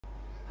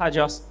Hi,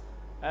 Jos.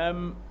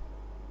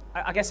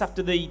 I guess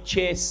after the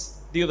chase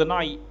the other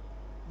night,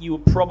 you were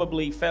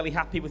probably fairly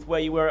happy with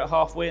where you were at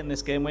halfway in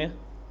this game, were you?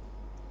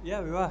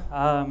 Yeah, we were.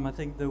 I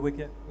think the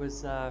wicket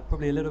was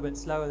probably a little bit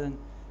slower than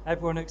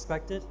everyone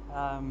expected.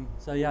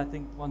 So yeah, I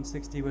think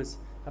 160 was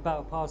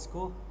about a par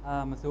score.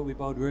 I thought we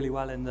bowled really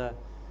well in the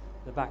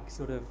back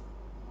sort of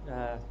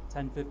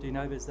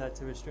 10-15 overs there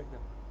to restrict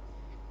them.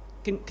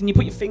 Can you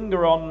put your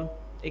finger on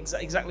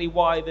exactly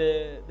why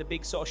the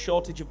big sort of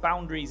shortage of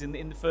boundaries in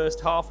the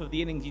first half of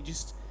the innings? You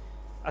just,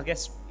 I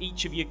guess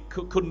each of you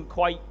couldn't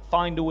quite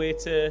find a way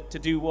to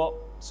do what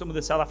some of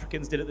the South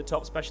Africans did at the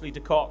top, especially to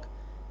Kock,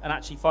 and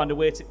actually find a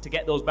way to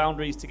get those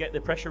boundaries, to get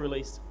the pressure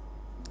released.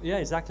 Yeah,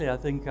 exactly. I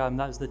think that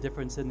was the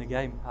difference in the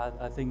game.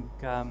 I think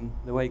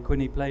the way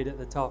Quinny played at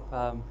the top,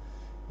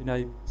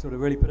 sort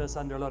of really put us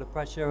under a lot of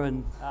pressure,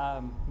 and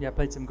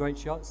played some great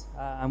shots,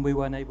 and we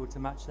weren't able to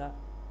match that.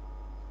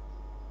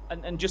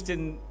 And just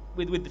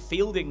with the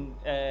fielding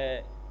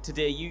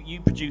today,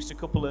 you produced a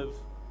couple of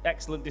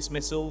excellent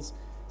dismissals.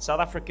 South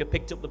Africa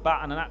picked up the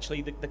baton, and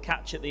actually the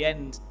catch at the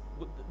end,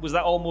 was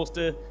that almost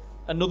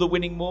another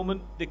winning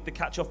moment, the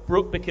catch off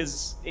Brook,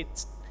 because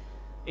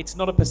it's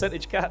not a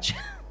percentage catch.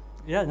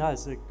 Yeah, no,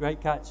 it's a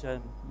great catch,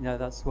 and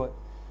that's what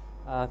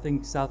I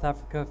think South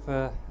Africa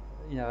for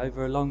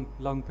over a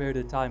long period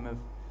of time have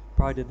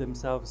prided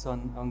themselves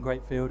on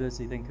great fielders.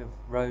 You think of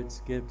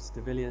Rhodes, Gibbs,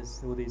 de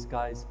Villiers, all these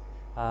guys.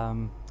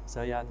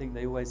 So yeah, I think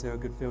they always are a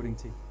good fielding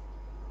team.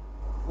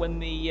 When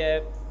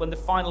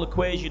the final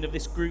equation of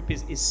this group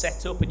is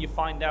set up and you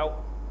find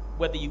out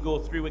whether you go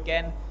through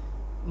again,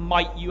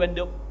 might you end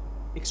up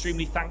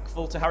extremely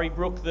thankful to Harry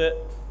Brook that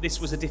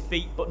this was a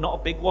defeat but not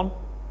a big one?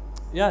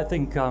 Yeah, I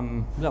think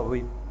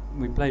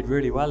we played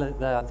really well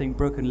there. I think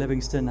Brook and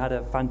Livingston had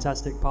a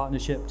fantastic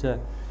partnership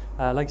to,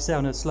 like you say,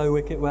 on a slow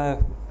wicket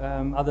where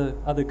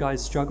other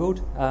guys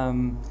struggled.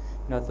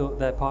 I thought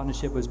their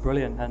partnership was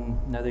brilliant, and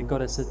they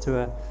got us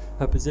to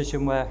a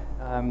position where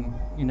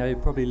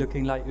probably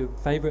looking like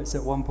favourites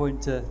at one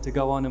point to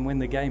go on and win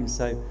the game.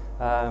 So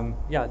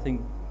I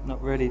think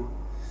not really.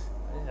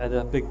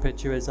 The big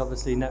picture is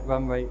obviously net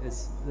run rate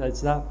is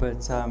that,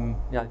 but I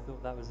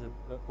thought that was an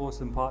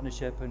awesome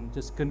partnership and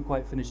just couldn't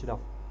quite finish it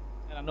off.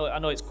 And I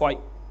know it's quite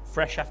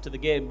fresh after the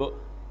game, but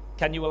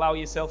can you allow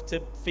yourself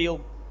to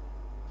feel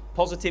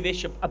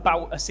positive-ish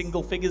about a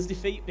single figures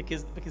defeat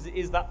because it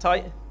is that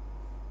tight?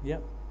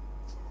 Yep.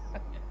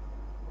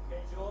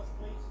 Okay, George,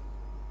 please.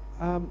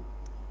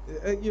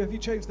 Have you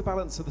changed the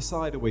balance of the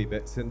side a wee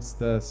bit since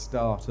the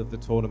start of the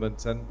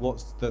tournament, and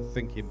what's the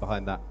thinking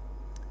behind that?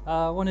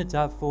 I wanted to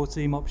have 4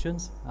 team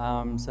options,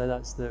 so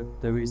that's the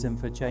reason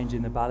for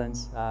changing the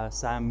balance.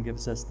 Sam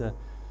gives us that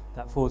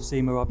 4th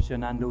seamer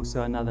option and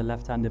also another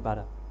left-handed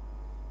batter.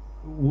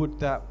 Would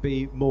that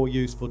be more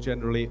useful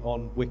generally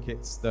on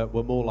wickets that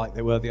were more like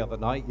they were the other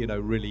night,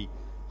 really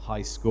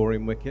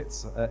high-scoring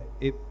wickets?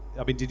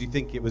 Did you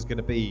think it was going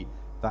to be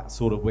that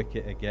sort of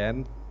wicket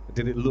again?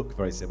 Did it look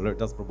very similar? It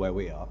does from where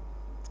we are.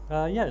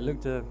 Yeah, it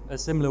looked a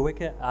similar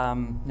wicket.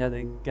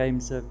 The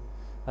games have...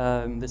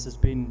 this has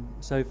been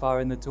so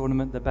far in the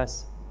tournament the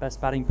best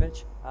batting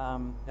pitch.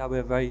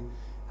 We're very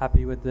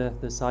happy with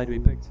the side we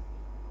picked.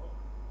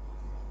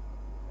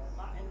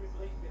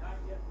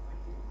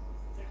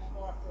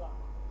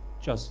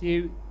 Jos,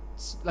 you're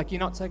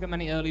not taking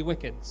many early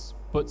wickets,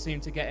 but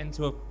seem to get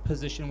into a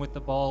position with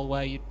the ball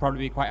where you'd probably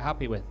be quite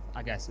happy with,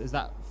 I guess. Is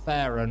that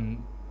fair?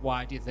 And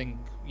why do you think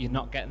you're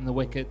not getting the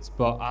wickets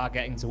but are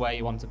getting to where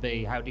you want to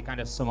be? How do you kind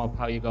of sum up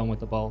how you're going with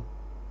the ball?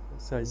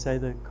 Sorry, say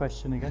the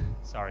question again.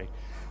 Sorry.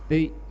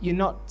 You're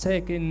not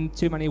taking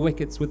too many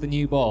wickets with the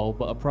new ball,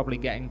 but are probably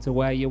getting to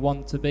where you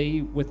want to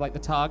be with the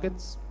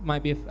targets.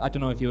 Maybe I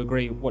don't know if you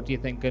agree. What do you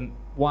think, and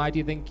why do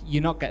you think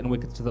you're not getting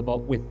wickets to the ball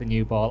with the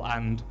new ball?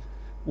 And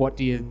what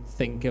do you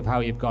think of how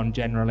you've gone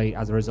generally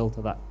as a result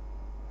of that?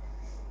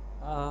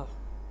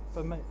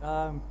 For me,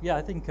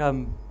 I think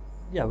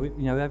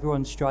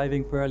everyone's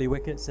striving for early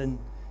wickets in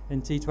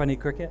T20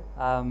 cricket.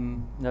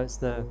 It's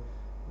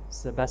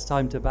the best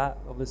time to bat,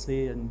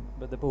 obviously,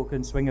 but the ball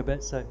can swing a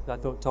bit. So I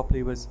thought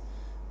Topley was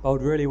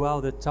bowled really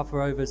well. The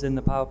tougher overs in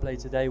the power play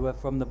today were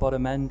from the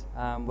bottom end,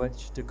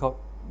 which de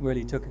Kock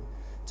really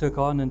took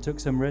on and took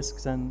some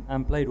risks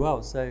and played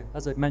well. So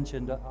as I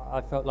mentioned,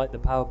 I felt like the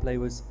power play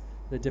was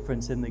the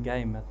difference in the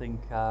game. I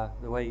think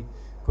the way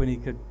Quinny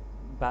could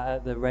bat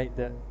at the rate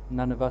that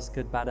none of us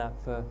could bat at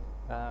but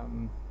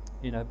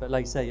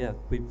like I say,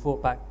 we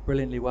fought back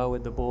brilliantly well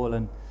with the ball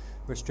and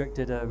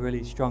restricted a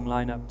really strong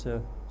lineup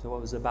to what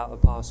was about a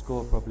par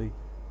score probably.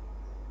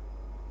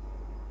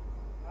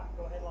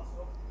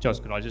 Jos,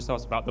 could I just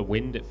ask about the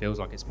wind? It feels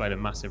like it's played a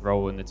massive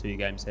role in the 2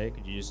 games here.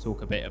 Could you just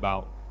talk a bit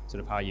about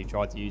sort of how you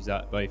tried to use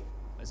that both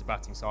as a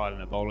batting side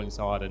and a bowling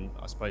side, and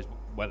I suppose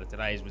whether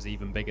today's was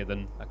even bigger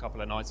than a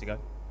couple of nights ago?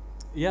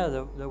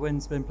 Yeah, the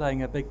wind's been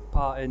playing a big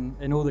part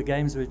in all the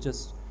games with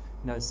just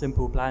a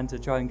simple plan to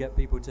try and get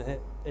people to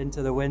hit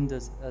into the wind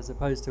as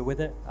opposed to with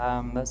it.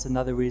 That's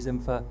another reason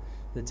for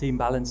the team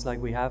balance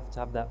like we have, to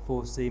have that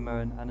 4th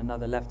seamer and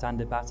another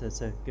left-handed batter,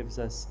 so it gives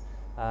us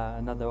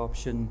another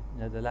option,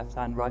 the left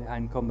hand, right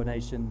hand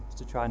combination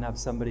to try and have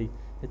somebody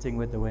hitting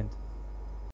with the wind.